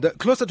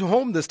Closer to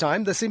home this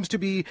time, there seems to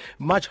be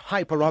much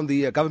hype around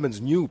the government's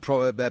new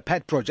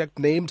pet project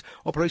named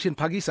Operation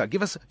Phakisa.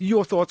 Give us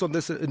your thoughts on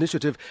this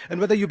initiative and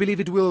whether you believe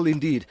it will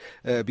indeed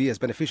be as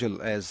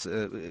beneficial as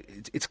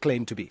it's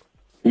claimed to be.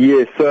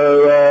 Yes,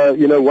 so,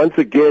 once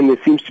again,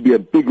 there seems to be a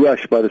big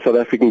rush by the South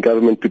African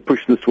government to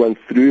push this one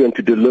through and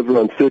to deliver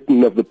on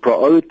certain of the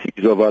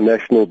priorities of our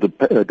national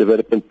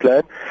development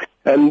plan.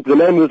 And the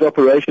name of this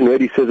operation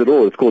really says it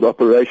all. It's called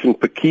Operation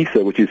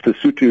Phakisa, which is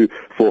Sesotho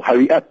for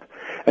hurry up.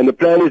 And the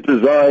plan is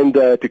designed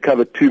to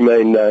cover two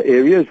main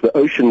areas, the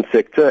ocean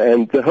sector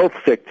and the health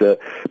sector.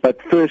 But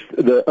first,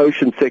 the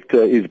ocean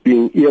sector is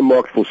being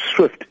earmarked for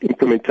swift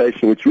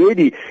implementation, which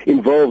really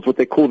involves what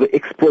they call the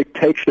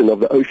exploitation of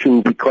the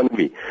ocean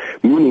economy,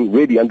 meaning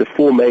really under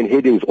four main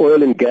headings: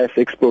 oil and gas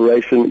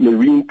exploration,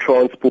 marine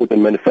transport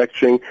and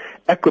manufacturing,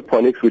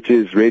 aquaponics, which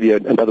is really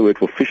another word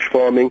for fish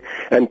farming,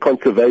 and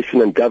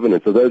conservation and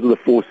governance. So those are the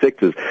four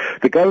sectors.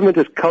 The government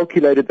has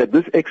calculated that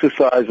this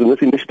exercise and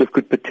this initiative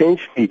could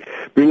potentially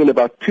bring in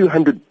about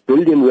 200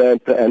 billion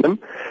rand per annum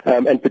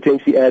and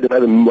potentially add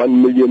another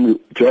 1 million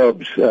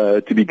jobs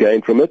to be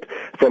gained from it,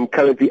 from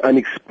currently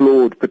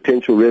unexplored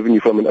potential revenue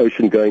from an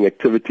ocean-going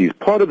activities.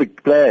 Part of the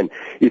plan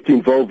is to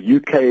involve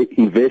UK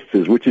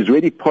investors, which is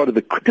really part of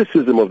the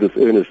criticism of this,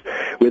 Ernest,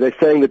 where they're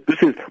saying that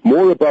this is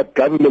more about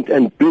government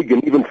and big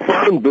and even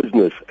foreign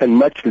business, and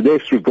much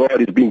less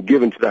regard is being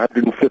given to the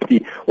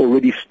 150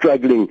 already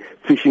struggling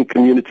fishing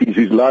communities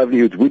whose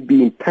livelihoods would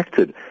be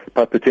impacted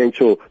by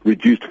potential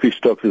reduced fish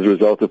stocks as a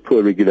result of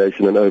poor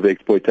regulation and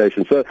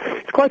over-exploitation. So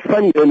it's quite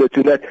funny, Ernest,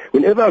 in that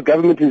whenever our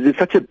government is in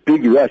such a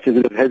big rush as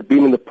it has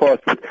been in the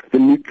past with the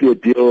nuclear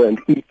deal and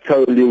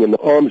e-tolling and the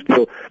arms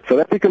deal,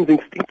 South Africans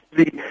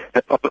instinctively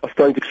are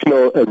starting to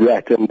smell a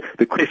rat, and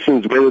the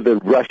question is whether the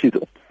rush is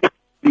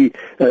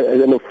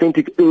an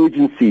authentic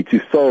urgency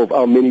to solve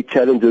our many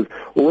challenges,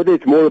 or whether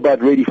it's more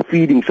about really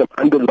feeding some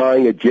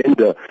underlying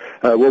agenda.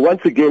 Well,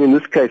 once again, in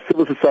this case,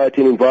 civil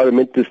society and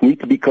environmentalists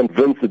need to be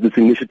convinced that this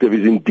initiative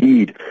is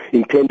indeed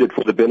intended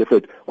for the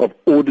benefit of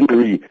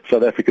ordinary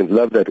South Africans,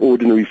 love that,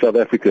 ordinary South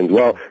Africans,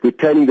 while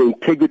retaining the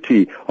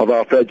integrity of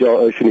our fragile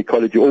ocean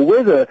ecology, or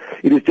whether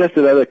it is just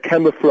another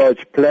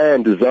camouflage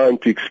plan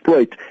designed to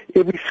exploit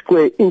every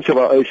square inch of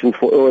our oceans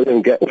for oil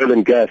and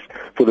gas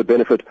for the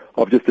benefit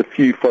of just a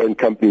few foreign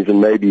companies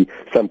and maybe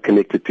some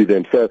connected to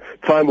them. So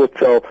time will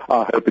tell.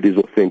 I hope it is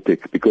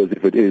authentic, because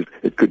if it is,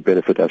 it could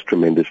benefit us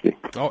tremendously.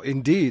 Oh,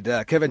 indeed.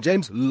 Kevin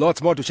James,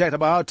 lots more to chat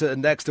about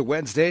next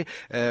Wednesday.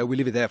 We'll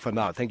leave it there for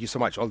now. Thank you so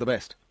much. All the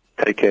best.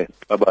 Take care.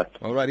 Bye-bye.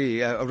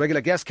 Alrighty, a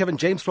regular guest, Kevin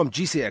James from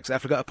GCX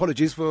Africa.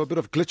 Apologies for a bit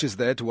of glitches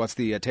there towards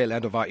the tail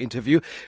end of our interview.